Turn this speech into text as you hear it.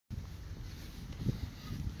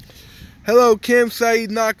Hello, Kim.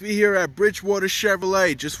 SYED NAQVI here at Bridgewater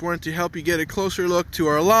Chevrolet. Just wanted to help you get a closer look to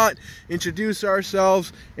our lot, introduce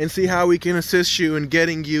ourselves, and see how we can assist you in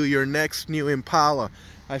getting you your next new Impala.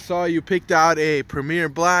 I saw you picked out a Premier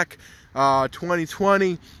Black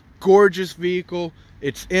 2020. Gorgeous vehicle.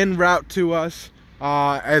 It's en route to us.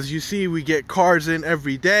 As you see, we get cars in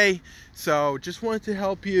every day. So just wanted to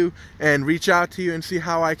help you and reach out to you and see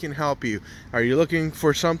how I can help you. Are you looking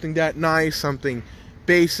for something that nice, something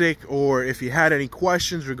basic, or if you had any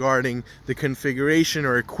questions regarding the configuration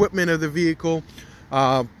or equipment of the vehicle?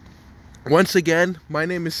 Once again, my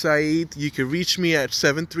name is Syed. You can reach me at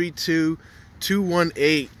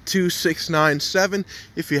 732-218-2697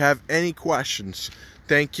 if you have any questions.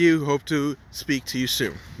 Thank you. Hope to speak to you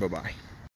soon. Bye-bye.